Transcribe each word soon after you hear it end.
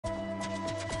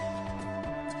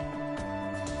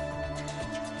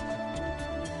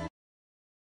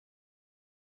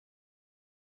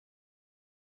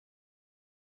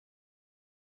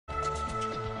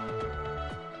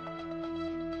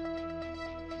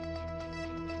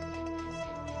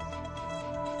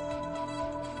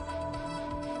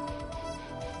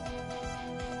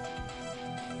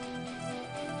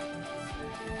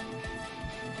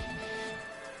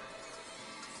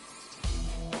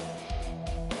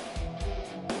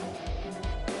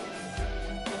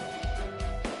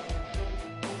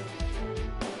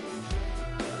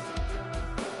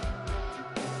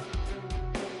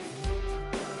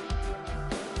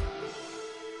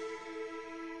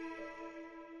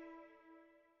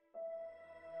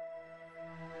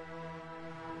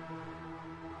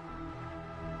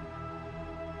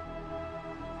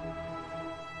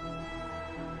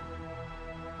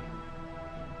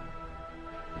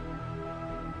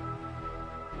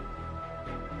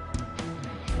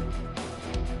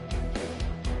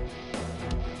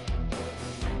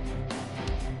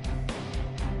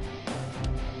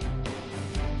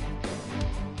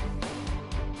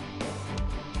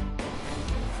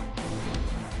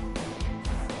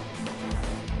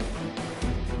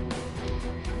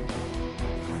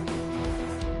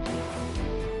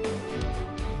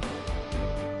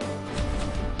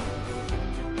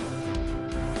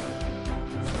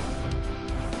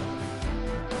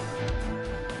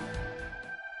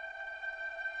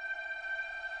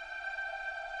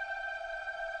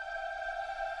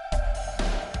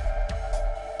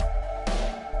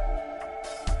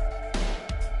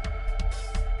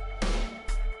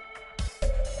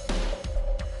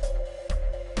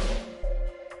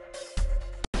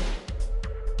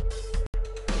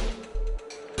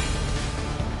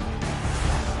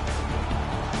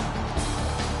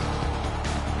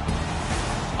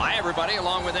everybody.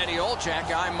 Along with Eddie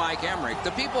Olczyk, I'm Mike Emmerich.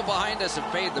 The people behind us have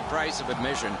paid the price of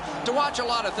admission to watch a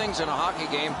lot of things in a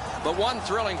hockey game, but one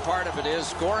thrilling part of it is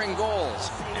scoring goals.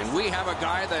 And we have a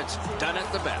guy that's done it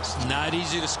the best. Not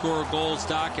easy to score goals,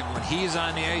 Doc, and when he's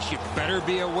on the ice, you better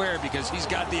be aware because he's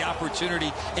got the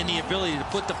opportunity and the ability to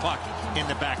put the puck in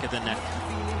the back of the net.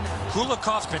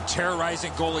 Kulikov's been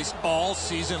terrorizing goalies all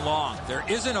season long. There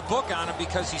isn't a book on him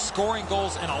because he's scoring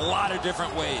goals in a lot of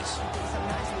different ways.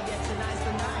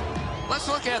 Let's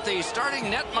look at the starting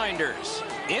netminders.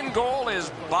 In goal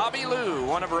is Bobby Lou,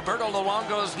 one of Roberto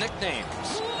Luongo's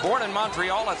nicknames. Born in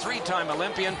Montreal, a three-time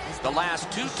Olympian, the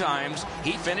last two times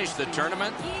he finished the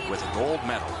tournament with a gold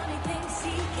medal.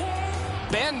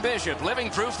 Ben Bishop, living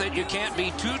proof that you can't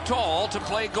be too tall to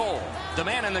play goal. The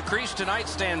man in the crease tonight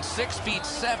stands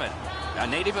 6'7", a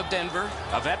native of Denver,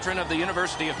 a veteran of the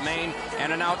University of Maine,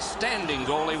 and an outstanding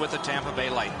goalie with the Tampa Bay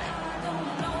Lightning.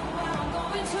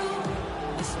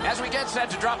 As we get set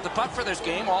to drop the puck for this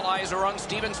game, all eyes are on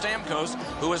Steven Stamkos,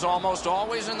 who is almost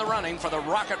always in the running for the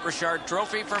Rocket Richard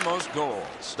Trophy for most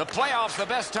goals. The playoffs, the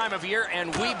best time of year,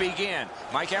 and we begin.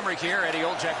 Mike Emmerich here, Eddie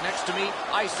Olczyk next to me.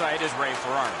 Eyesight is Ray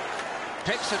Ferraro.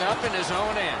 Picks it up in his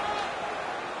own end.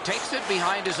 Takes it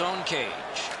behind his own cage.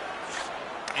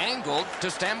 Angled to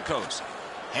Stamkos.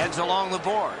 Heads along the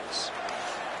boards.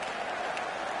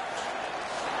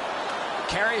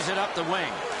 Carries it up the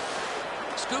wing.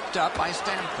 Scooped up by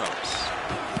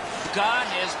Stamkos. Got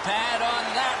his pad on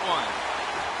that one.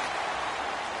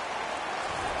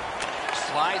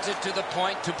 Slides it to the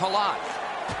point to Palat.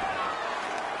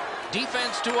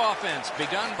 Defense to offense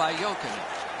begun by Jokinen.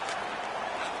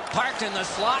 Parked in the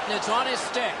slot, and it's on his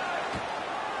stick.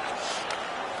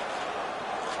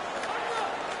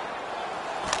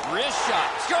 Wrist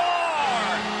shot.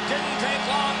 Score! Didn't take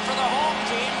long for the home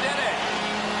team, did it?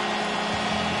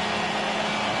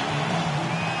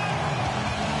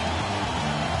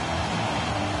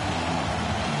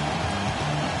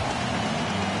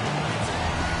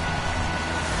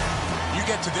 You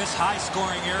get to this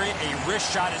high-scoring area, a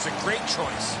wrist shot is a great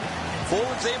choice.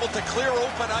 Forward's able to clear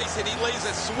open ice, and he lays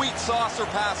a sweet saucer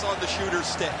pass on the shooter's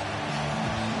stick.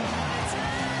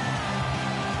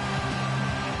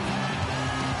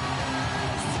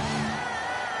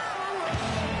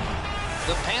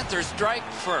 The Panthers strike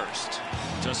first.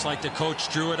 Just like the coach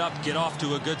drew it up, get off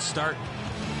to a good start.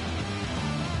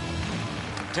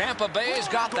 Tampa Bay's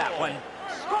got that one.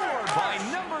 Scored by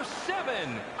number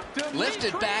 7.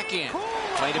 Lifted back in.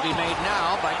 Play to be made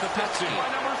now by Kopecky.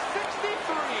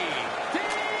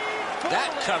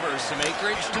 That covers some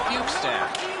acreage to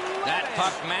Bukestad. That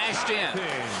puck mashed in.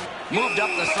 Moved up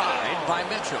the side by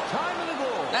Mitchell.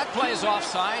 That play is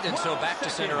offside, and so back to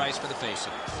center ice for the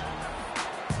faceoff.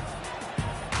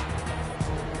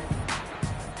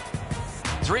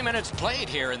 3 minutes played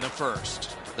here in the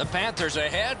first. The Panthers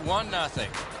ahead, 1-0.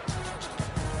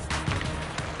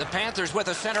 The Panthers with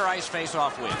a center ice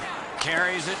face-off win.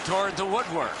 Carries it toward the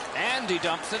woodwork, and he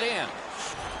dumps it in.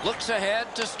 Looks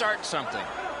ahead to start something.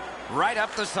 Right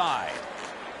up the side.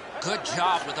 Good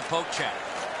job with the poke check.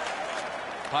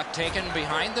 Puck taken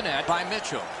behind the net by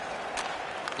Mitchell.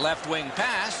 Left wing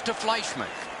pass to Fleischmann.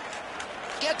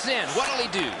 Gets in. What'll he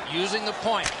do? Using the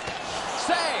point.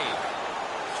 Save!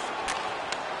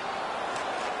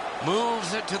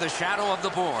 Moves it to the shadow of the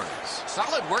boards.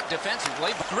 Solid work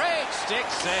defensively. Great stick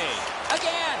save.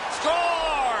 Again,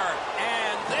 score!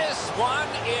 And this one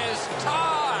is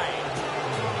tied.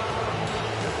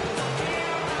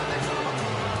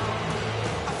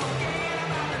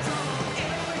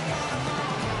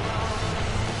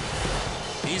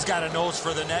 He's got a nose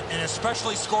for the net, and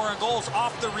especially scoring goals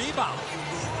off the rebound.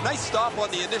 Nice stop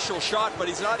on the initial shot, but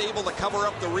he's not able to cover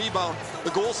up the rebound.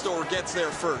 The goal scorer gets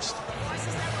there first.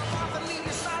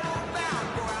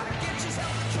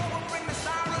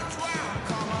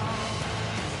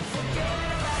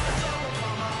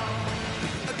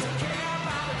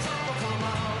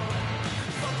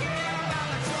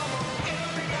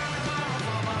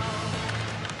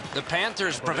 The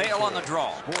Panthers prevail on the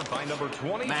draw. By number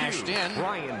 22, Mashed in.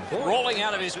 Rolling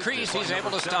out of his crease, he's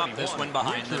able to stop this one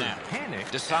behind the net.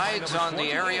 Decides on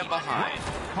the area behind.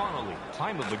 Connolly,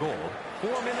 time of the goal,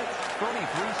 4 minutes,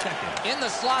 33 seconds. In the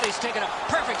slot, he's taken a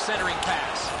perfect centering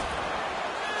pass.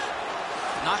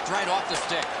 Knocked right off the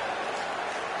stick.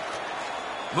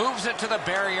 Moves it to the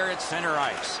barrier at center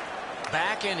ice.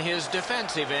 Back in his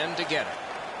defensive end to get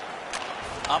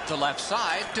it. Up the left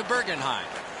side to Bergenheim.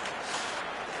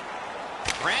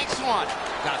 Ranks one.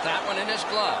 Got that one in his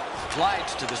glove.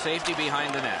 Glides to the safety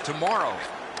behind the net. Tomorrow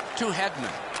to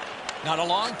Hedman. Not a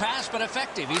long pass, but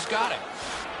effective. He's got it.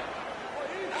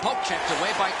 Poke checked away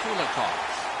by Kulikov.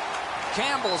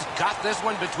 Campbell's got this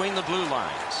one between the blue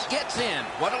lines. Gets in.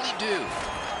 What'll he do?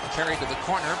 Carried to the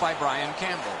corner by Brian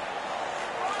Campbell.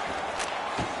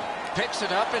 Picks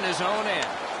it up in his own end.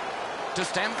 To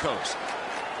Stamkos.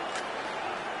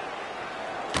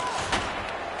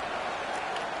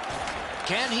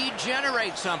 Can he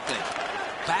generate something?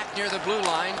 Back near the blue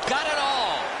line. Got it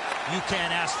all. You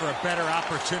can't ask for a better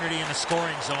opportunity in the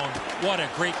scoring zone. What a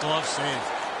great glove save.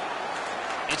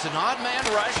 It's an odd man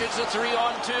rush. It's a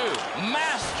 3-on-2.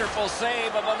 Masterful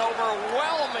save of an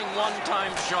overwhelming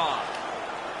one-time shot.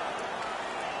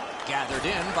 Gathered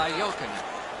in by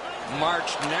Jokinen.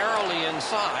 Marched narrowly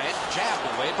inside.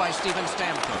 Jabbed away by Steven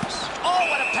Stamkos. Oh,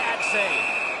 what a pad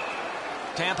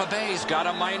save. Tampa Bay's got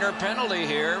a minor penalty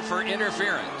here for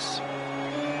interference.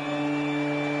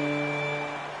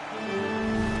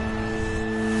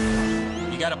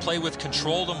 You got to play with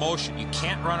controlled emotion. You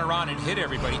can't run around and hit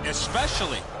everybody,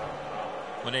 especially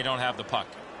when they don't have the puck.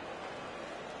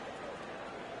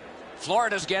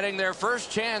 Florida's getting their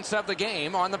first chance of the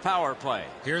game on the power play.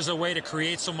 Here's a way to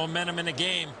create some momentum in the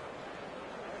game.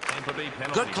 Tampa Bay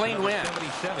penalty. Good clean win.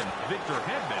 77, Victor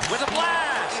Hedman. With a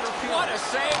blast! What a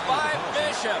save by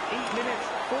Bishop. 8 minutes,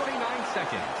 49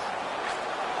 seconds.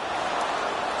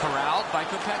 Corralled by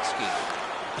Kopetsky.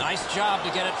 Nice job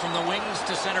to get it from the wings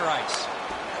to center ice.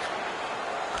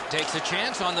 Takes a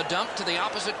chance on the dump to the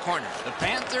opposite corner. The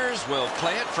Panthers will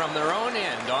play it from their own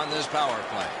end on this power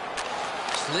play.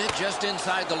 Slid just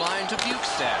inside the line to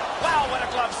Bukestad. Wow, what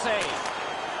a glove save.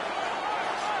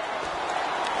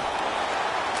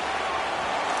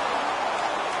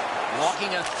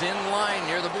 Walking a thin line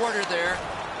near the border there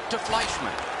to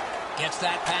Fleischmann. Gets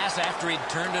that pass after he'd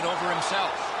turned it over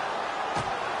himself.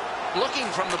 Looking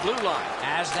from the blue line.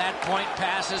 Has that point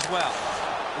pass as well.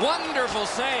 Wonderful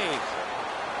save.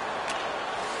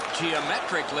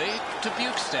 Geometrically to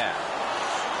Bukestad.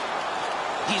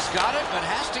 He's got it, but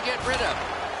has to get rid of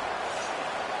it.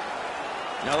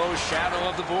 No shadow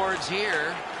of the boards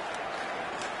here.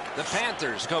 The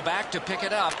Panthers go back to pick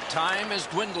it up. Time is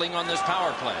dwindling on this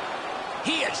power play.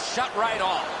 He is shut right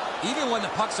off. Even when the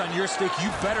puck's on your stick, you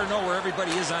better know where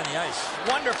everybody is on the ice.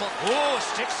 Wonderful. Oh,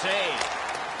 stick save.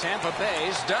 Tampa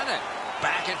Bay's done it.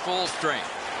 Back at full strength.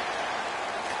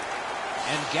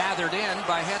 And gathered in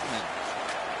by Hedman.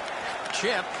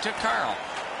 Chip to Carl.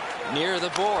 Near the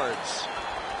boards.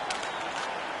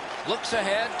 Looks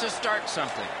ahead to start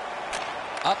something.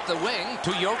 Up the wing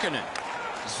to Jokinen.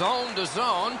 Zone to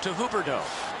zone to Huberdeau.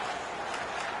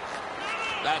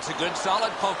 That's a good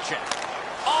solid poke check.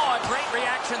 Oh, a great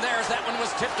reaction there as that one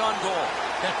was tipped on goal.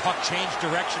 That puck changed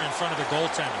direction in front of the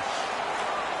goaltender.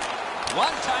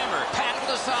 One-timer,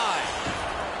 paddled aside.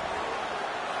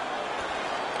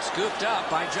 Scooped up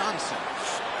by Johnson.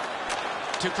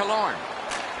 To Killorn.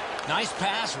 Nice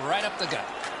pass right up the gut.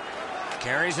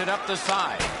 Carries it up the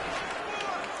side.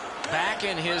 Back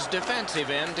in his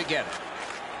defensive end to get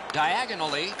it.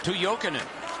 Diagonally to Jokinen.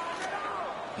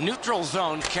 Neutral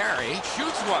zone carry.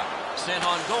 Shoots one. Sent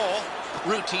on goal.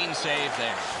 Routine save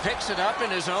there. Picks it up in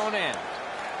his own end.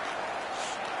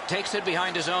 Takes it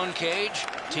behind his own cage.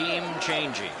 Team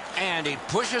changing. And he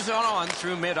pushes it on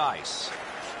through mid-ice.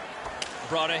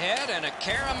 Brought ahead and a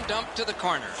carom dump to the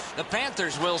corner. The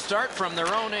Panthers will start from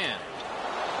their own end.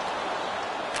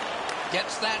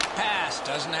 Gets that pass.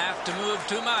 Doesn't have to move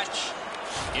too much.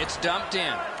 It's dumped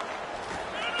in.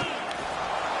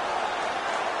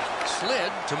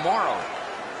 Slid to Morrow.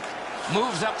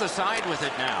 Moves up the side with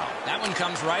it now. That one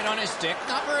comes right on his stick.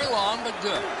 Not very long, but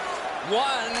good.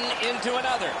 One into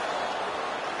another.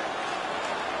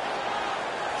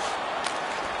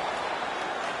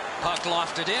 Puck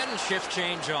lofted in, shift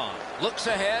change on. Looks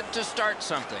ahead to start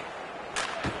something.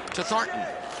 To Thornton.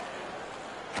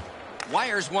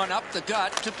 Wires one up the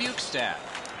gut to Bukestad.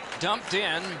 Dumped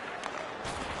in.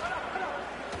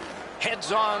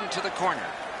 Heads on to the corner.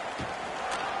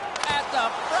 At the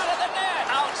front of the net.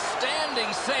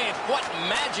 Outstanding save. What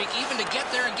magic even to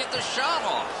get there and get the shot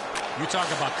off. You talk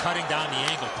about cutting down the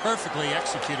angle. Perfectly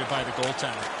executed by the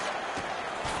goaltender.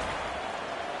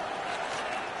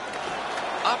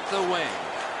 Up the wing.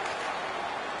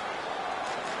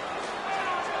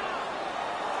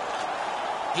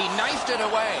 He knifed it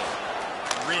away.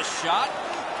 Wrist shot.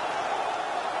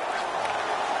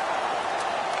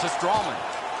 To Strawman.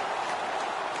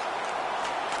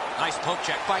 Nice poke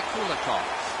check by Kulikov.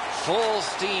 Full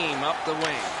steam up the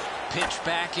wing. Pitch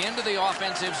back into the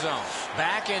offensive zone.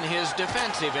 Back in his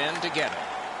defensive end to get it.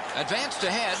 Advanced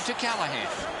ahead to Callahan.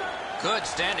 Good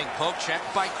standing poke check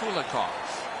by Kulikov.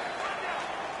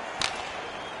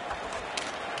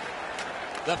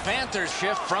 The Panthers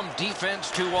shift from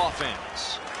defense to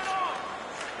offense.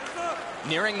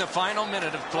 Nearing the final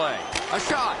minute of play. A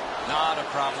shot. Not a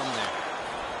problem there.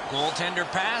 Goaltender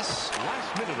pass.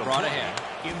 Last minute of Brought play ahead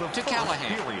in the to first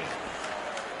Callahan. period.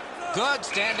 Good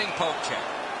standing poke check.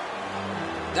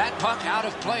 That puck out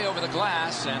of play over the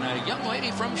glass, and a young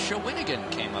lady from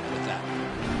Shawinigan came up with that.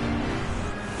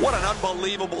 What an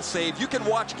unbelievable save. You can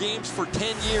watch games for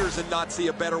 10 years and not see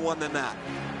a better one than that.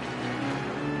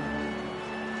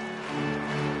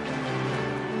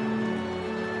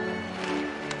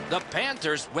 The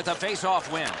Panthers with a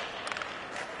face-off win.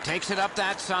 Takes it up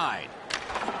that side.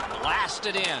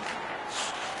 Blasted in.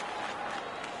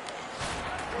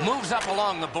 Moves up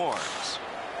along the boards.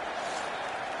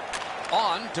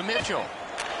 On to Mitchell.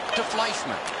 To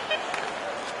Fleischman.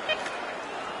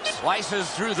 Slices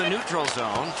through the neutral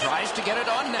zone. Tries to get it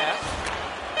on net.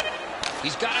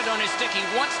 He's got it on his stick.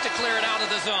 He wants to clear it out of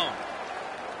the zone.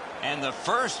 And the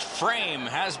first frame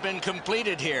has been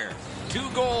completed here.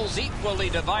 2 goals equally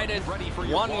divided.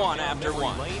 1-1 after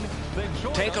one.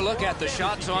 Take a look at the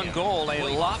shots on goal.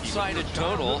 A lopsided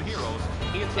total.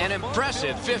 An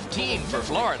impressive 15 for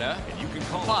Florida.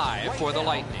 5 for the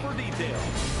Lightning.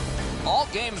 All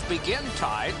games begin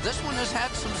tied. This one has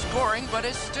had some scoring, but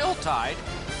is still tied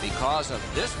because of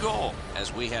this goal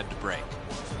as we head to break.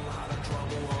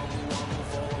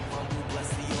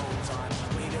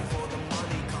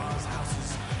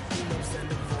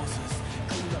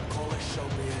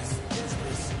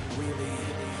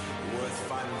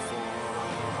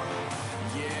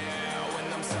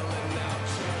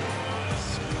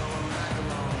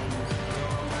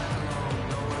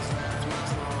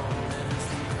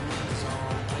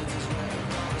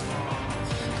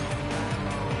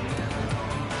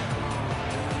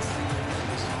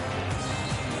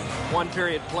 One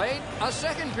period played, a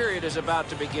second period is about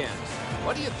to begin.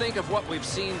 What do you think of what we've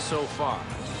seen so far?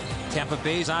 Tampa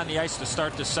Bay's on the ice to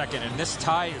start the second, and this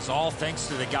tie is all thanks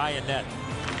to the guy in net.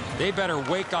 They better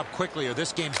wake up quickly or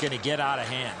this game's going to get out of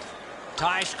hand.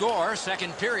 Tie score,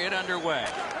 second period underway.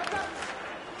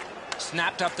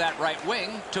 Snapped up that right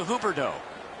wing to Huberdeau.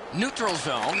 Neutral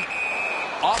zone.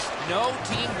 Off, no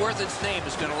team worth its name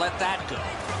is going to let that go.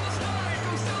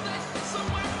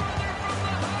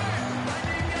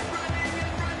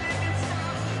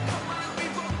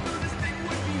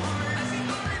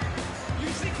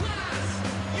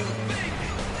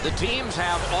 The teams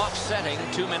have offsetting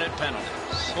 2-minute penalties.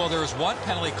 Well, there was one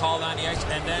penalty called on the ice,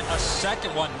 and then a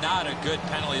second one, not a good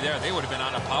penalty there. They would have been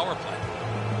on a power play.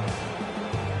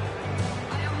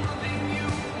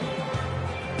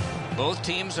 Both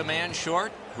teams a man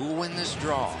short. Who will win this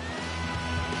draw?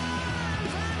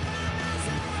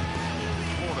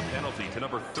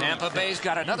 Tampa Bay's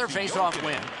got another face-off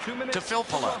win to Phil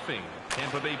Pilla.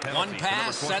 One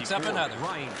pass sets up another.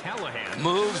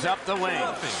 Moves up the wing.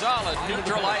 Solid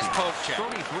neutralized poke check.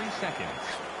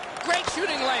 Great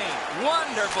shooting lane.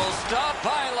 Wonderful stop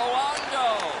by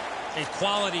Luongo. A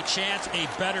quality chance, a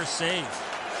better save.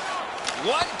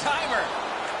 One-timer.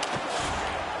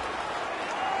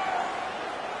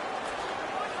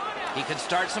 He could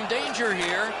start some danger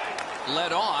here.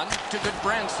 Led on to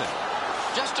Goodbranson.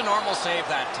 Just a normal save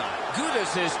that time.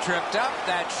 Gudas is tripped up.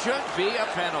 That should be a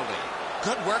penalty.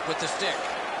 Good work with the stick.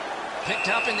 Picked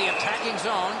up in the attacking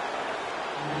zone.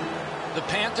 The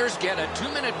Panthers get a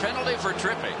 2-minute penalty for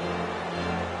tripping.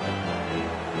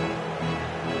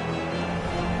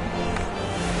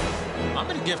 I'm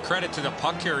going to give credit to the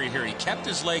puck carrier here. He kept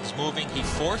his legs moving. He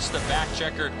forced the back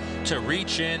checker to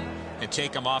reach in and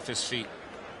take him off his feet.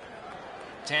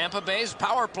 Tampa Bay's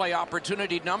power play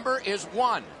opportunity number is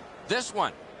 1. This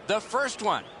one, the first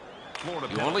one.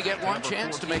 You only get one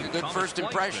chance to make a good first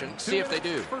impression. See if they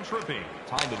do.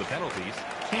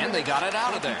 And they got it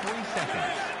out of there.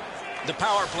 The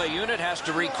power play unit has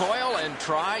to recoil and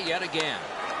try yet again.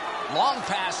 Long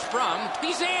pass from,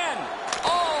 he's in!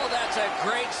 Oh, that's a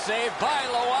great save by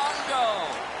Luongo.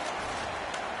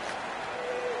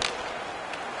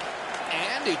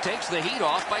 And he takes the heat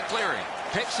off by clearing.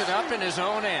 Picks it up in his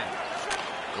own end.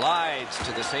 Glides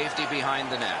to the safety behind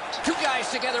the net. 2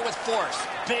 guys together with force.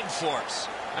 Big force.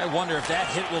 I wonder if that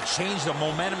hit will change the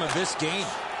momentum of this game.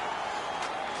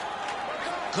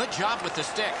 Good job with the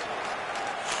stick.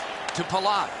 To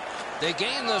Palat. They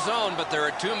gain the zone, but there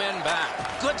are 2 men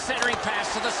back. Good centering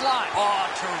pass to the slot. Oh,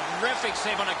 terrific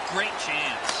save on a great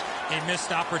chance. A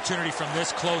missed opportunity from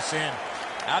this close in.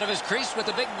 Out of his crease with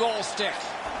a big goal stick.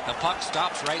 The puck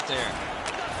stops right there.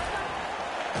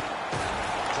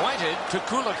 Pointed to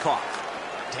Kulikov.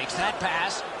 Takes that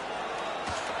pass.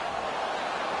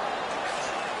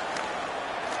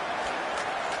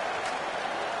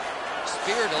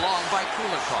 Speared along by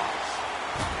Kulikov.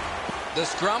 The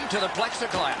scrum to the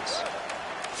plexiglass.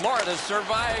 Florida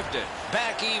survived it.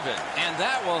 Back even, and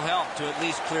that will help to at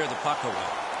least clear the puck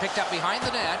away. Picked up behind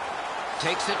the net,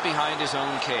 takes it behind his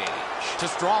own cage.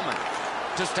 To Strawman,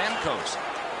 to Stamkos.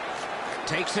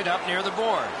 Takes it up near the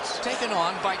boards. Taken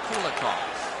on by Kulikov.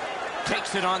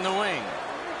 Takes it on the wing.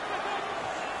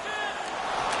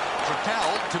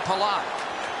 Propelled to Palat.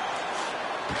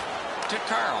 To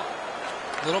Carl.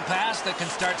 Little pass that can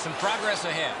start some progress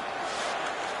ahead.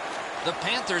 The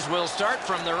Panthers will start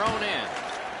from their own end.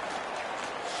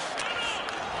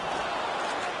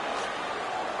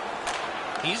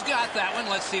 He's got that one.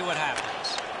 Let's see what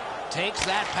happens. Takes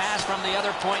that pass from the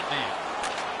other point man.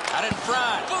 Out in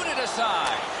front. Booted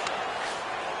aside.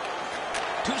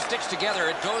 Two sticks together.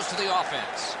 It goes to the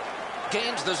offense.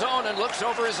 Gains the zone and looks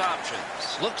over his options.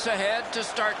 Looks ahead to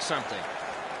start something.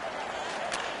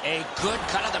 A good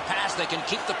cut of the pass that can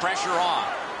keep the pressure on.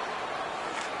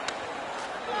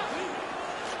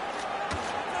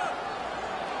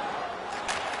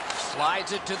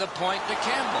 Slides it to the point to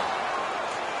Campbell.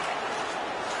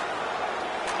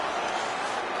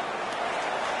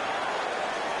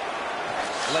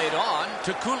 Laid on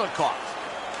to Kulikov.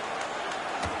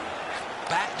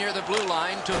 Back near the blue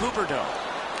line to Huberdeau.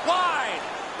 Wide!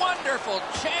 Wonderful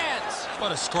chance!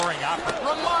 What a scoring opportunity.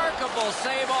 Remarkable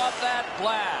save off that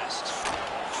blast.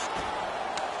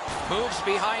 Moves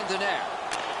behind the net.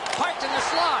 Parked in the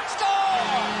slot.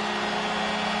 Score!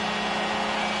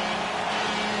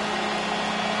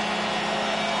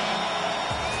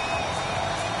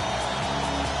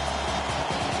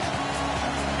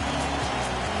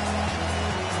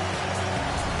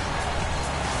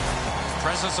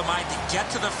 Presence of mind to get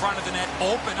to the front of the net,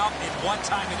 open up, and one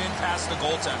time it in past the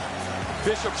goaltender.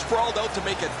 Bishop sprawled out to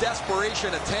make a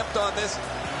desperation attempt on this.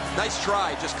 Nice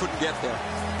try, just couldn't get there.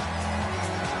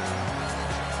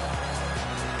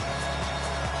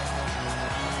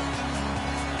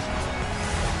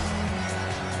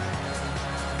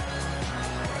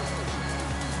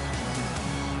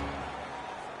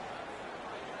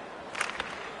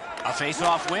 A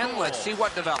face-off win. Let's see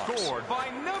what develops. Scored by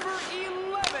number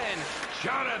 11,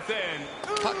 Jonathan.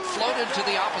 Puck floated to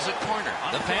the opposite corner.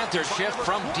 The Panthers shift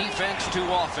from defense to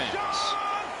offense.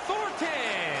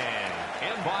 Thornton.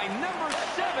 And by number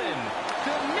 7,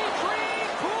 Dmitry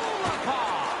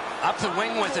Kulikov. Up the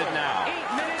wing with it now.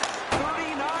 8 minutes,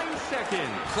 39 seconds.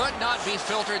 Could not be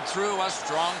filtered through. A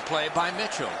strong play by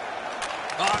Mitchell.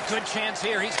 Oh, good chance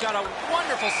here. He's got a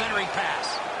wonderful centering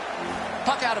pass.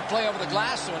 Puck out of play over the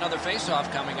glass, so another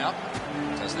face-off coming up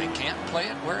because they can't play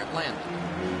it where it landed.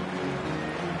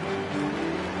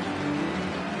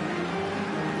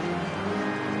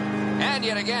 And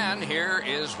yet again, here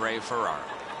is Ray Ferraro.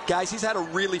 Guys, he's had a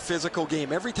really physical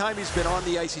game. Every time he's been on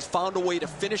the ice, he's found a way to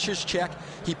finish his check.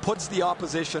 He puts the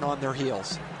opposition on their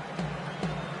heels.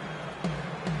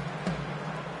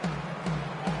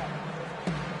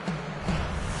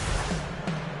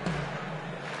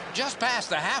 Just past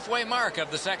the halfway mark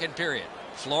of the second period.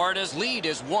 Florida's lead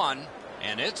is 1,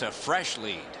 and it's a fresh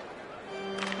lead.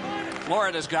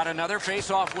 Florida's got another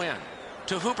face-off win.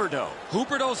 To Huberdeau.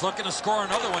 Huberdeau's looking to score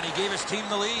another one. He gave his team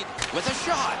the lead. With a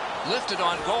shot. Lifted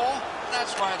on goal.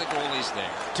 That's why the goalie's there.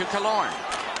 To Killorn.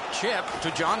 Chip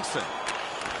to Johnson.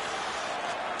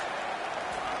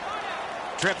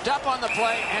 Tripped up on the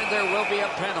play, and there will be a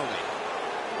penalty.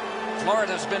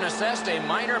 Florida's been assessed a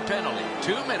minor penalty.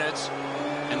 2 minutes,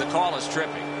 and the call is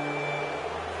tripping.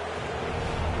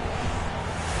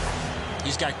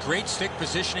 He's got great stick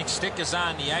positioning. Stick is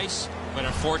on the ice, but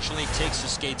unfortunately takes the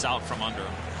skates out from under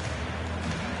him.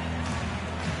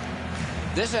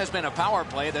 This has been a power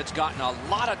play that's gotten a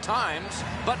lot of times,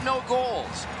 but no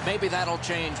goals. Maybe that'll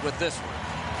change with this one.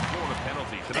 Florida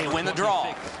penalty. They win the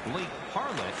draw. Blake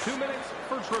Harlett, 2 minutes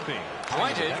for tripping.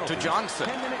 Pointed to Johnson.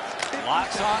 10 minutes, 50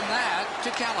 Lots seconds. on that to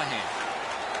Callahan.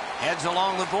 Heads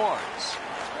along the boards.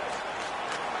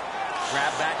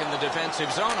 Grab back in the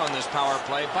defensive zone on this power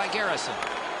play by Garrison.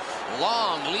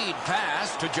 Long lead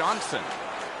pass to Johnson.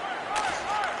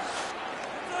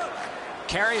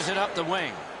 Carries it up the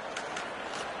wing.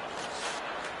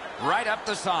 Right up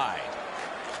the side.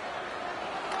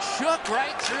 Shook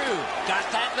right through.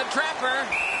 Got that in the trapper.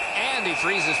 And he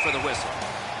freezes for the whistle.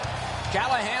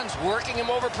 Callahan's working him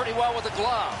over pretty well with the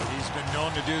glove. He's been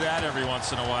known to do that every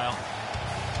once in a while.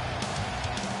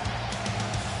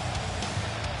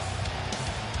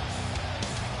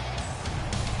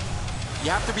 You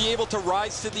have to be able to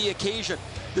rise to the occasion.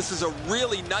 This is a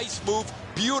really nice move,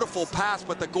 beautiful pass,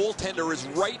 but the goaltender is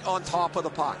right on top of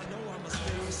the puck.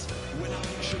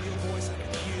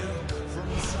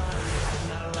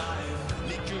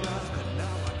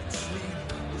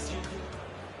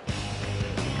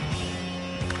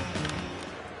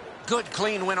 Good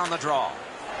clean win on the draw.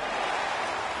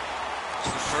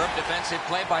 Superb defensive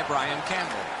play by Brian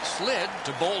Campbell. Slid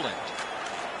to Boland.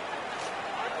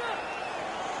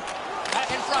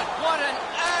 Back in front. What an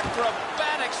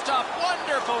acrobatic stop.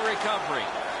 Wonderful recovery.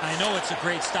 I know it's a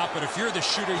great stop, but if you're the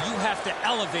shooter, you have to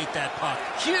elevate that puck.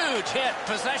 Huge hit.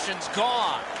 Possession's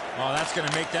gone. Oh, that's going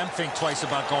to make them think twice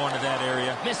about going to that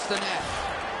area. Missed the net.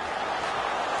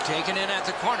 Taken in at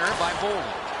the corner by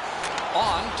Boland.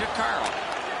 On to Carl.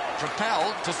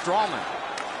 Propelled to Strawman.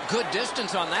 Good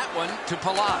distance on that one to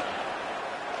Palat.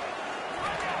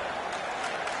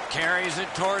 Carries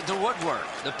it toward the woodwork.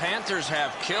 The Panthers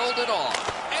have killed it all.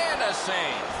 And a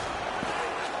save.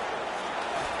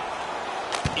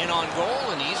 In on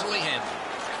goal and easily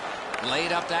handled.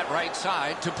 Laid up that right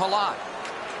side to Palat.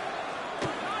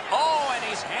 Oh, and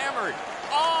he's hammered.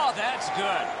 Oh, that's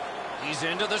good. He's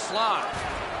into the slot.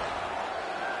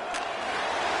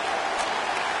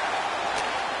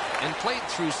 And played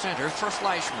through center for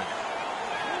Fleischmann.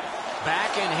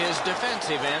 Back in his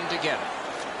defensive end to get it.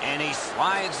 And he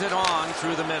slides it on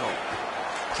through the middle.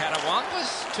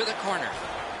 Catawampas to the corner.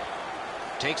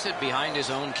 Takes it behind his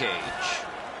own cage.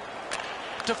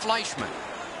 To Fleischmann.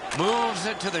 Moves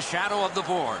it to the shadow of the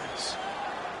boards.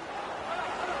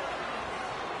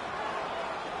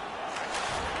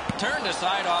 Turned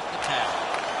aside off the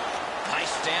pad.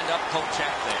 Nice stand-up poke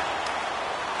check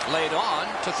there. Laid on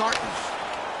to Thornton.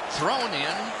 Thrown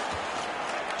in.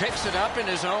 Picks it up in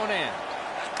his own end.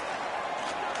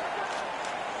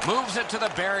 Moves it to the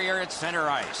barrier at center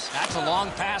ice. That's a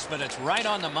long pass, but it's right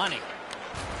on the money.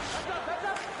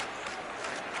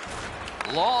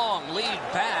 Long lead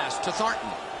pass to Thornton.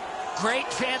 Great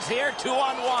chance here,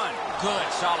 2-on-1.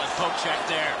 Good, solid poke check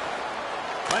there.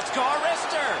 Let's go,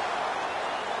 Arister.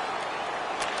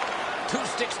 Two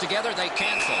sticks together, they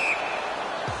cancel.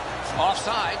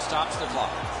 Offside stops the clock.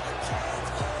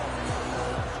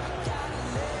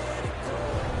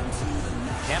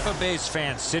 Tampa Bay's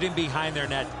fans sitting behind their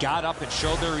net got up and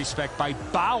showed their respect by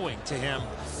bowing to him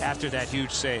after that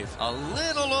huge save. A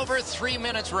little over 3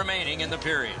 minutes remaining in the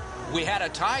period. We had a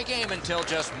tie game until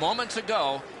just moments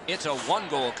ago. It's a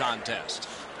one-goal contest.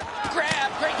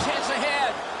 Grab, great chance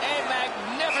ahead. A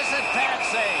magnificent pad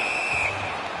save.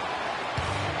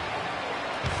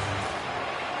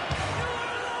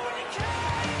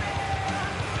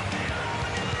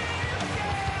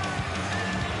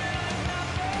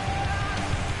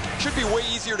 Should be way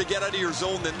easier to get out of your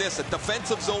zone than this. A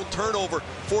defensive zone turnover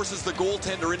forces the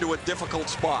goaltender into a difficult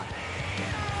spot.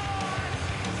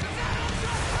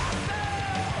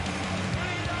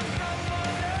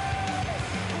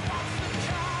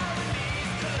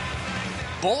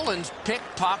 Boland's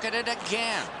pickpocketed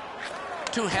again.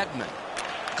 To Hedman.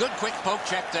 Good quick poke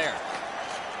check there.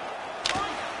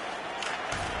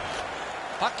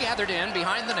 Puck gathered in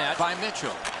behind the net by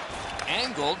Mitchell.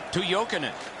 Angled to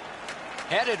Jokinen.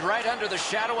 Headed right under the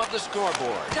shadow of the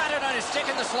scoreboard. Got it on his stick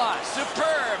in the slot.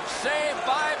 Superb save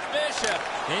by Bishop.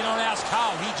 They don't ask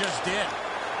how, he just did.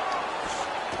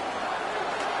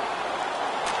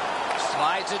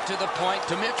 Slides it to the point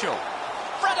to Mitchell.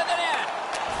 Front of the net.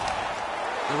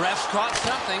 The ref's caught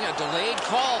something, a delayed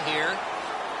call here.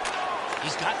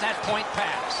 He's got that point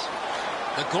pass.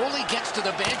 The goalie gets to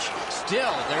the bench.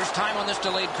 Still, there's time on this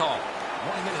delayed call.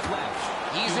 1 minute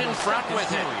left. He's in front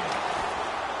with it.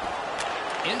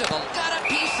 Into the, got a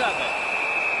piece of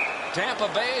it. Tampa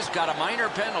Bay's got a minor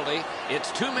penalty.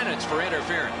 It's 2 minutes for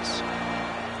interference.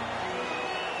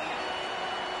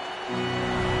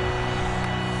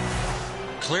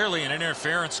 Clearly an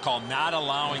interference call, not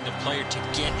allowing the player to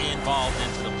get involved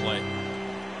into the play.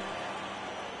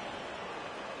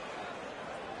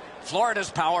 Florida's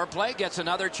power play gets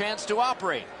another chance to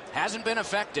operate. Hasn't been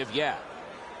effective yet.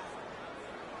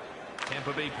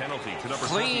 Tampa Bay penalty to number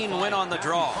Clean win on the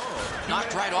draw.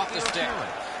 Knocked right off the stick.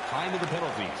 Time of the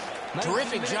penalties.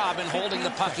 Terrific job in holding the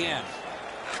puck in.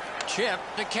 Chip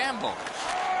to Campbell.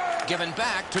 Given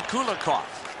back to Kulikov.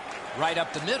 Right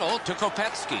up the middle to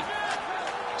Kopetsky.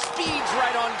 Speeds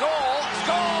right on goal.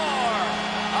 Score!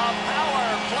 A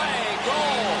power play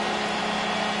goal.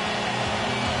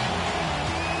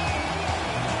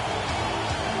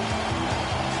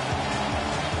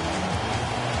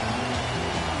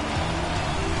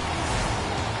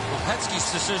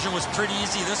 Kopetsky's decision was pretty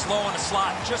easy. This low in a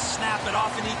slot, just snap it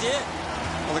off, and he did.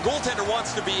 Well, the goaltender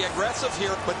wants to be aggressive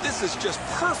here, but this is just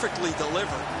perfectly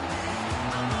delivered.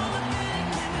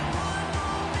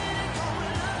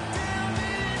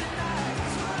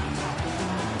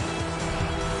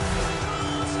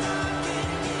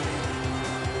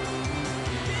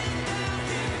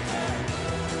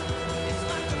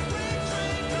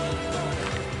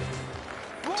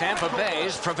 Tampa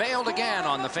Bay's prevailed again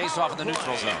on the face-off in the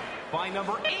neutral zone. By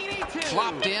number 82.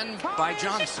 Flopped in by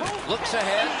Johnson. Looks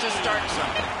ahead to start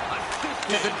something.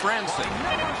 To the Branson.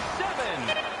 Number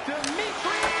 7,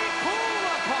 Dmitry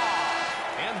Kulikov.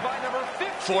 And by number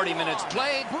 50. 40 minutes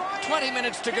played, 20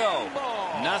 minutes to go.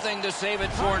 Nothing to save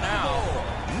it for now.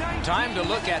 Time to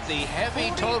look at the heavy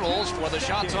totals for the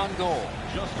shots on goal.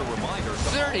 Just a reminder,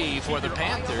 30 for the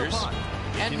Panthers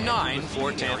and 9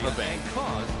 for Tampa Bay.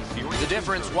 The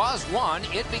difference was 1.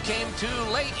 It became too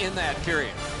late in that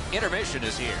period. Intermission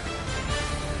is here.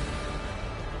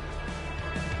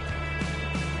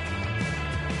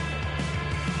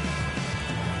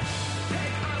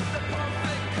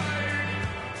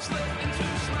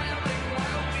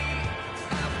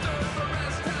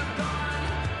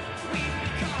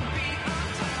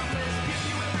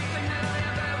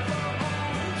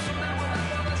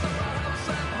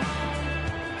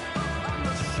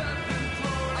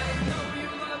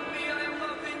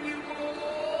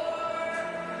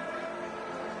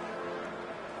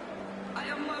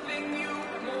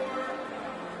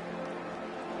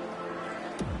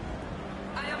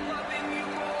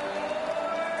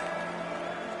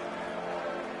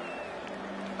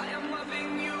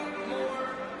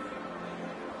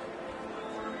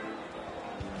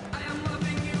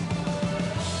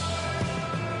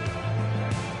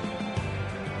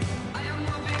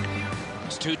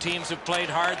 Two teams have played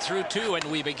hard through 2, and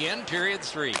we begin period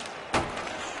 3.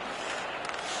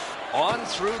 On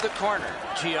through the corner,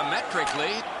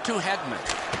 geometrically to Hedman.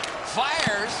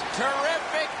 Fires,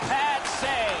 terrific pad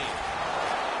save.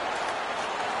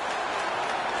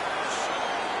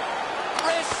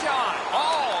 Wrist shot.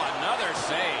 Oh, another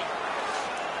save.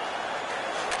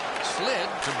 Slid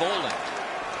to Bolin.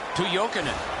 To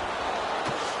Jokinen.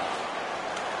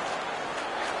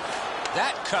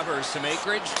 That covers some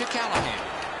acreage to Callahan.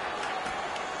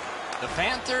 The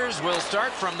Panthers will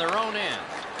start from their own end.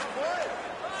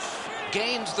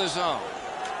 Gains the zone.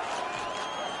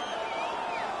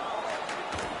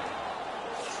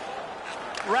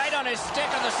 Right on his stick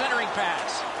on the centering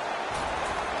pass.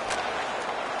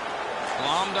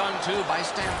 Glommed onto by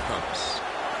Stamkos.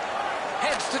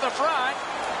 Heads to the front.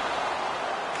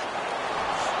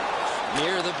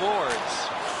 Near the boards.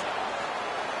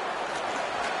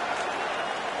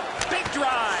 Big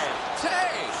drive.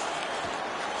 Save.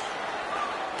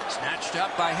 Snatched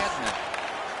up by Hedman.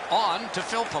 On to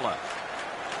Filppula.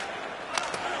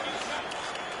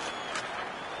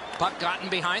 Puck gotten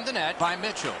behind the net by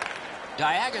Mitchell.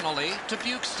 Diagonally to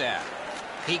Bukestad.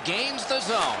 He gains the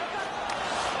zone.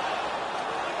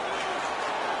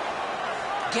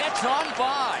 Gets on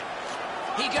by.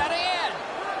 He got in.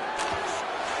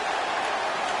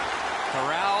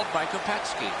 Corralled by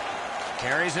Kopetsky.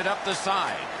 Carries it up the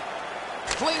side.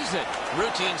 Flings it.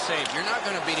 Routine save. You're not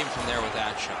going to beat him from there with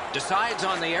that shot. Decides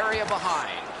on the area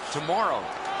behind. Tomorrow.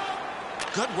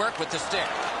 Good work with the stick.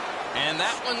 And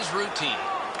that one's routine.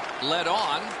 Led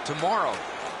on. Tomorrow.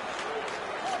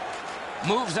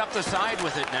 Moves up the side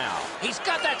with it now. He's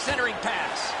got that centering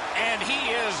pass. And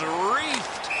he is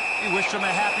reefed. You wish him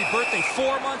a happy birthday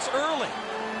 4 months early.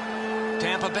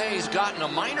 Tampa Bay's gotten a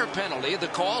minor penalty. The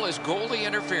call is goalie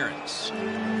interference.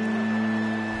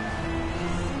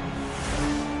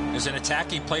 As an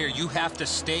attacking player, you have to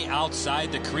stay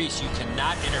outside the crease. You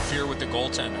cannot interfere with the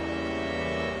goaltender.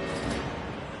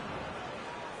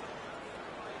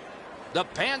 The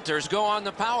Panthers go on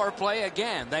the power play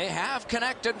again. They have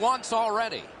connected once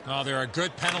already. Oh, there are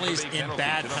good penalties in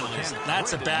bad penalties.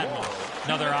 That's a bad one.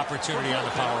 Another opportunity on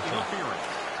the power play.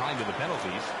 Time to the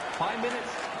penalties. 5 minutes,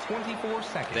 24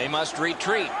 seconds. They must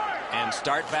retreat and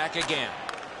start back again.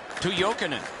 To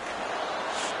Jokinen.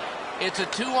 It's a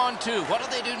 2-on-2. What do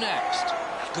they do next?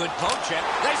 Good poke check.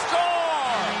 They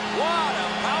score! What a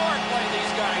power play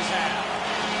these guys have.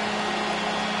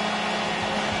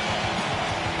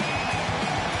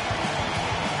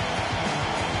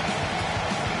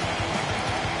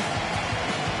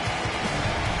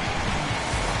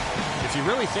 If you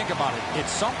really think about it, at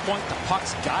some point the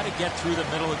puck's got to get through the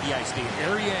middle of the ice, the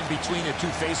area in between the two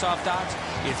face-off dots.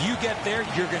 If you get there,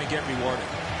 you're going to get rewarded.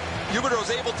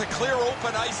 Huberdeau's able to clear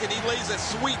open ice, and he lays a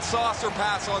sweet saucer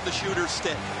pass on the shooter's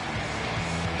stick.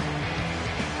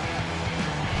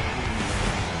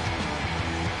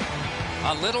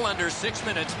 A little under 6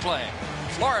 minutes play.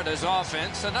 Florida's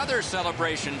offense, another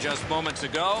celebration just moments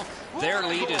ago. Their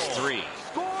lead is 3.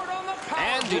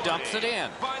 And he dumps it in.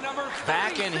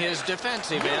 Back in his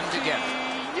defensive end to get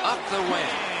it. Up the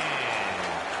wing.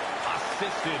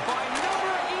 Assisted by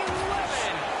number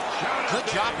 11. Good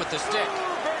job with the stick.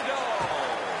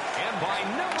 And by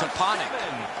number To Panik.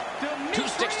 7, 2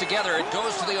 sticks together, it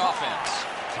goes to the offense.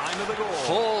 Time of the goal.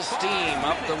 Full steam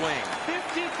up the wing.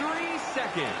 53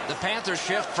 seconds. The Panthers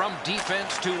shift from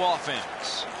defense to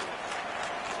offense.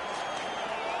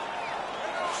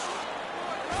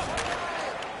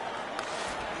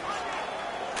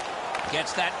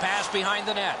 Gets that pass behind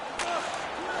the net.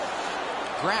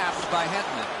 Grabbed by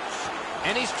Hedman.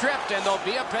 And he's tripped, and there'll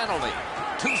be a penalty.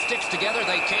 Two sticks together,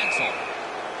 they cancel.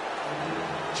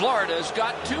 Florida's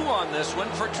got 2 on this one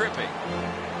for tripping.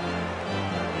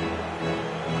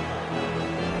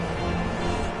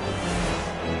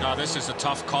 No, this is a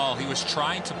tough call. He was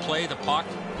trying to play the puck,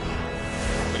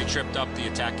 but he tripped up the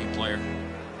attacking player.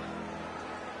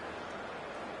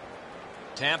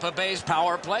 Tampa Bay's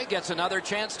power play gets another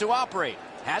chance to operate.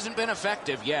 Hasn't been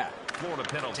effective yet. Florida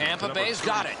penalty. Tampa Bay's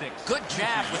got it. Good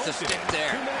jab with the stick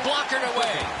there. Blockered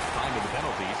away. Time of the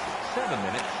penalties, 7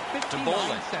 minutes, 59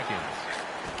 Bolin. seconds.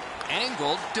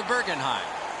 Angled to Bergenheim.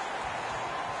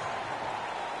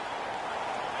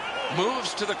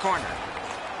 Moves to the corner.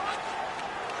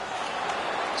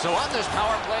 So on this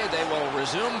power play, they will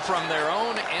resume from their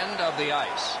own end of the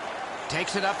ice.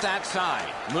 Takes it up that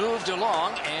side. Moved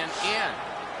along and in.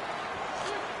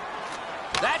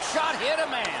 That shot hit a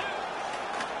man.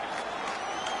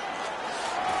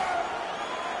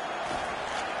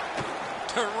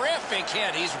 Terrific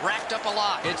hit. He's racked up a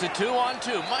lot. It's a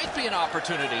 2-on-2. Might be an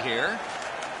opportunity here.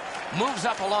 Moves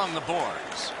up along the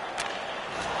boards.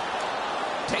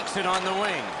 Takes it on the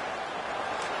wing.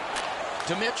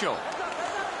 To Mitchell.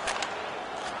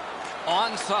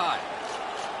 Onside.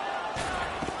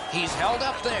 He's held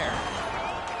up there.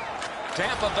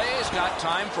 Tampa Bay's got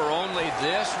time for only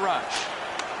this rush.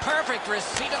 Perfect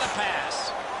receipt of the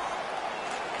pass.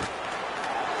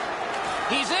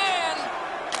 He's in.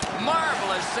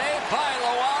 Marvelous save by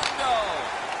Luongo.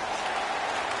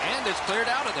 And it's cleared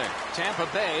out of there. Tampa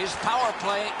Bay's power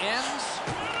play ends,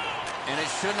 and it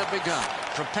shouldn't have begun.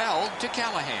 Propelled to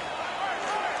Callahan.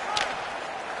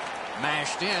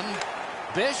 Mashed in.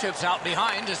 Bishop's out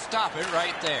behind to stop it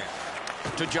right there.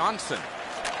 To Johnson.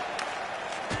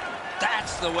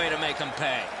 That's the way to make him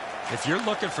pay. If you're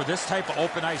looking for this type of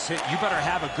open ice hit, you better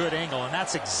have a good angle, and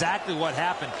that's exactly what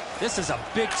happened. This is a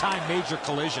big-time major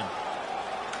collision.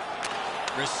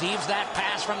 Receives that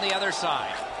pass from the other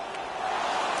side.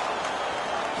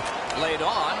 Laid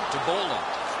on to Bolin.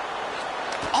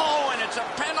 Oh, and it's a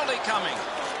penalty coming.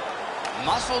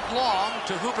 Muscled long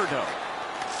to Huberdeau.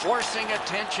 Forcing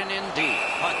attention indeed.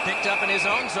 Puck picked up in his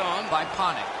own zone by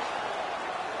Panik.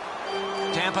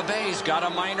 Tampa Bay's got a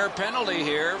minor penalty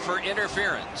here for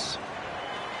interference.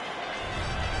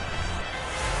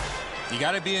 You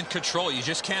got to be in control. You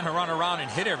just can't run around and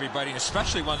hit everybody,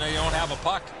 especially when they don't have a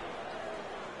puck.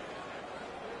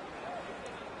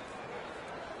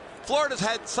 Florida's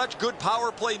had such good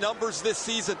power play numbers this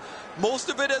season. Most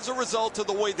of it as a result of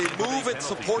the way they move and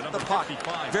support the puck.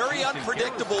 Very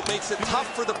unpredictable, makes it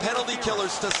tough for the penalty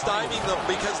killers to stymie them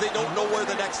because they don't know where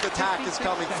the next attack is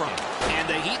coming from. And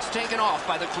the heat's taken off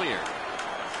by the clear.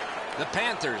 The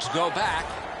Panthers go back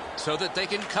so that they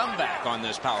can come back on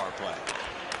this power play.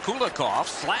 Kulikov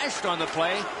slashed on the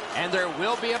play, and there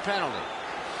will be a penalty.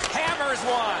 Hammers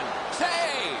one.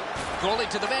 Save. Goalie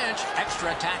to the bench.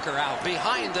 Extra attacker out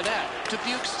behind the net to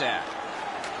Bukestad.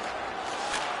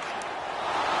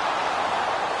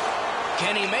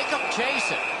 Can he make him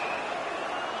chase it?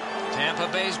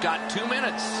 Tampa Bay's got 2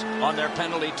 minutes on their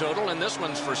penalty total, and this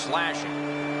one's for slashing.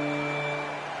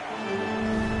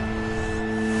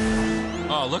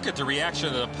 Oh, look at the reaction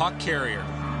of the puck carrier.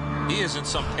 He is in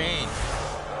some pain.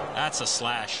 That's a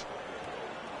slash.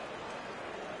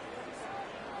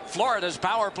 Florida's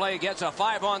power play gets a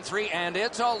 5-on-3, and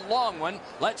it's a long one.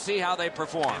 Let's see how they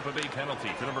perform. Tampa Bay penalty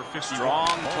to number 50. Strong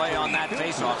play on that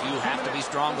faceoff. You have to be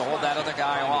strong to hold that other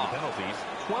guy off.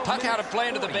 Puck out of play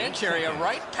into the bench area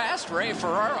right past Ray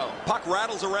Ferraro. Puck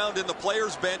rattles around in the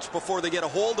players' bench before they get a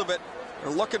hold of it.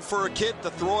 They're looking for a kid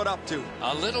to throw it up to.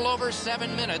 A little over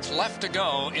 7 minutes left to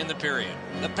go in the period.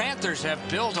 The Panthers have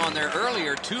built on their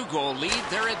earlier 2-goal lead.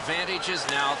 Their advantage is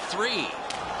now 3.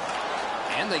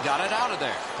 And they got it out of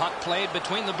there. Puck played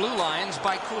between the blue lines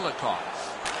by Kulikov.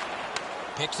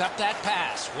 Picks up that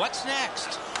pass. What's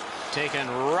next? Taken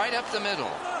right up the middle.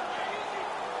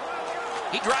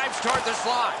 He drives toward the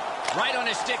slot. Right on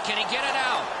his stick. Can he get it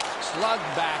out?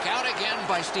 Slugged back out again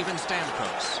by Steven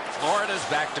Stamkos. Florida's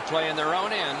back to play in their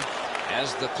own end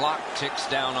as the clock ticks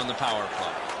down on the power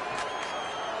play.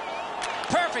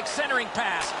 Perfect centering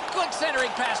pass. Good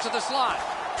centering pass to the slot.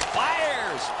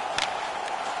 Fires.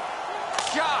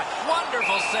 Shot.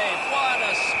 Wonderful save. What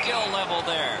a skill level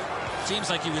there. Seems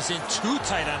like he was in too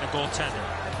tight on the goaltender.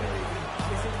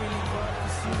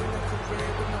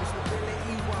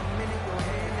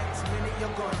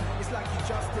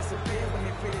 just disappear when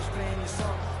they finish playing your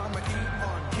song. I'ma keep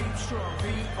on, keep strong,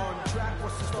 be on track.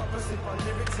 What's to stop us if our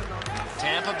lyrics are not?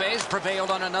 Tampa Bay's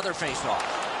prevailed on another faceoff.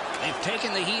 They've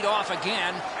taken the heat off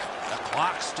again. The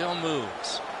clock still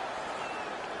moves.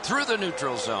 Through the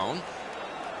neutral zone.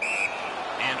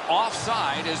 And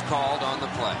offside is called on the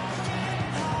play.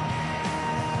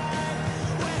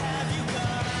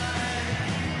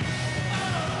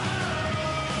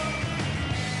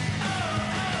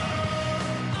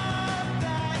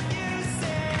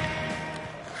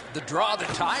 The draw, the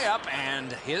tie-up,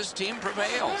 and his team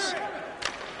prevails.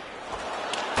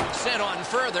 Sent on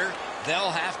further,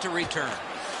 they'll have to return.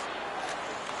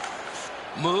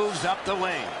 Moves up the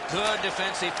wing. Good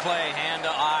defensive play, hand to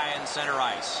eye and center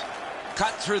ice.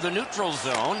 Cut through the neutral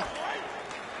zone.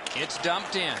 It's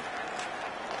dumped in.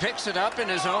 Picks it up in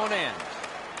his own end.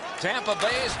 Tampa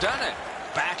Bay's done it.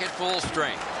 Back at full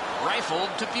strength. Rifled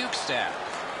to Bukestad.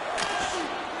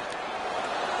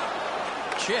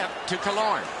 Chip to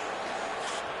Killorn.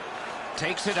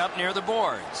 Takes it up near the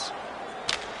boards.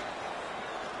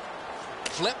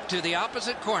 Flip to the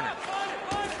opposite corner.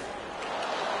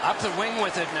 Up the wing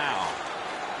with it now.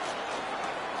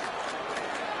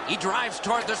 He drives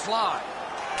toward the slot.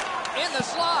 In the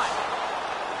slot.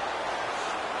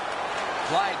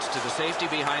 Flags to the safety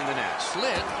behind the net.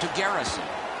 Slid to Garrison.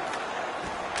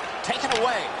 Taken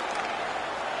away.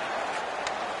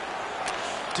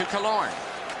 To Killorn.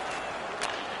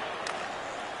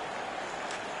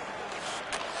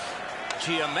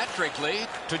 Geometrically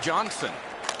to Johnson.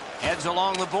 Heads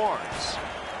along the boards.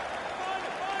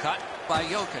 Cut by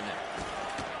Jokinen.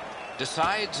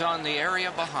 Decides on the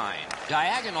area behind.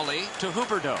 Diagonally to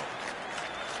Huberdeau.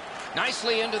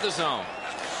 Nicely into the zone.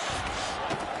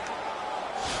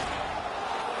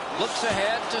 Looks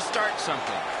ahead to start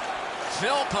something.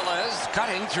 Phil Pelez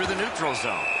cutting through the neutral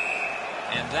zone.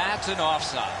 And that's an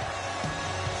offside.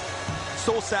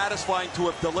 So satisfying to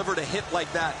have delivered a hit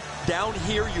like that. Down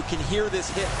here, you can hear this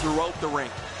hit throughout the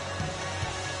rink.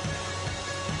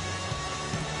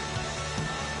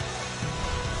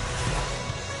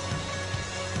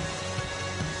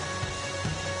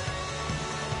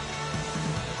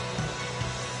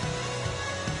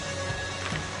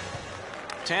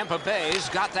 Tampa Bay's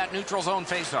got that neutral zone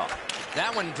faceoff.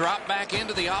 That one dropped back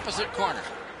into the opposite corner.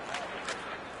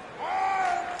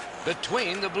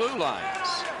 Between the blue lines.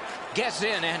 Gets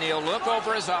in and he'll look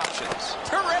over his options.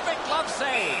 Terrific glove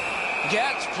save.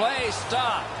 Gets play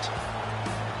stopped.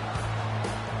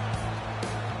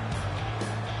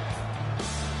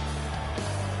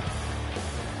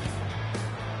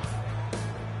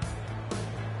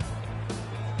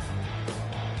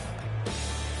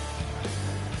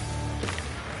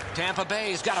 Tampa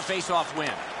Bay's got a face-off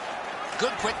win.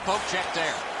 Good quick poke check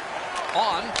there.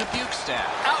 On to Bukestad.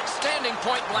 Outstanding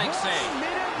point-blank save.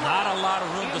 Not a lot of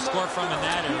room to score from in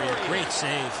that area. Great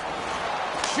save.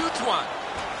 Shoots one.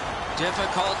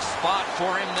 Difficult spot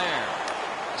for him there.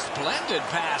 Splendid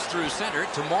pass through center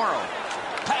to Morrow.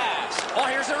 Pass. Oh,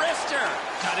 here's a wrister.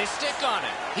 Got his stick on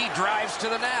it. He drives to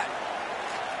the net.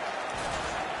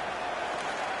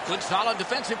 Good solid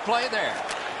defensive play there.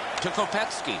 To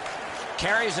Kopetsky.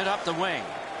 Carries it up the wing.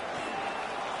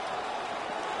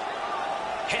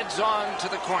 Heads on to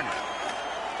the corner.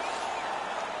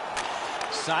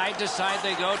 Side to side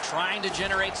they go, trying to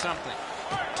generate something.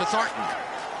 To Thornton.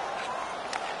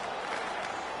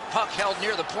 Puck held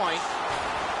near the point.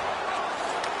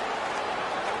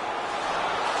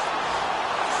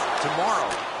 To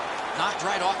Morrow. Knocked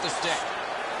right off the stick.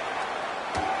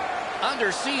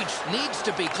 Under siege, needs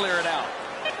to be cleared out.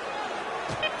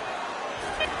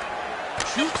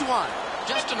 Shoots one.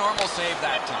 Just a normal save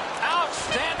that time.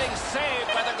 Outstanding save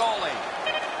by the goalie.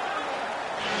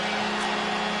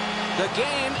 The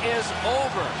game is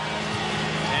over.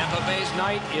 Tampa Bay's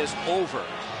night is over.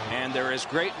 And there is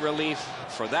great relief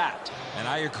for that. And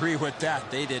I agree with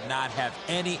that. They did not have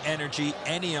any energy,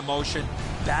 any emotion.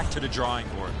 Back to the drawing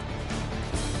board.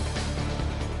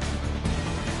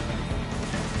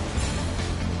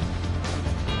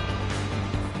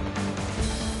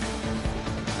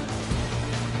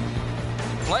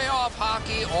 Playoff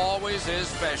hockey always is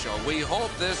special. We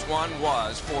hope this one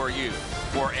was for you.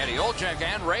 For Eddie Olczyk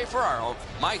and Ray Ferraro,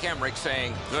 Mike Emmerich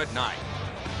saying good night.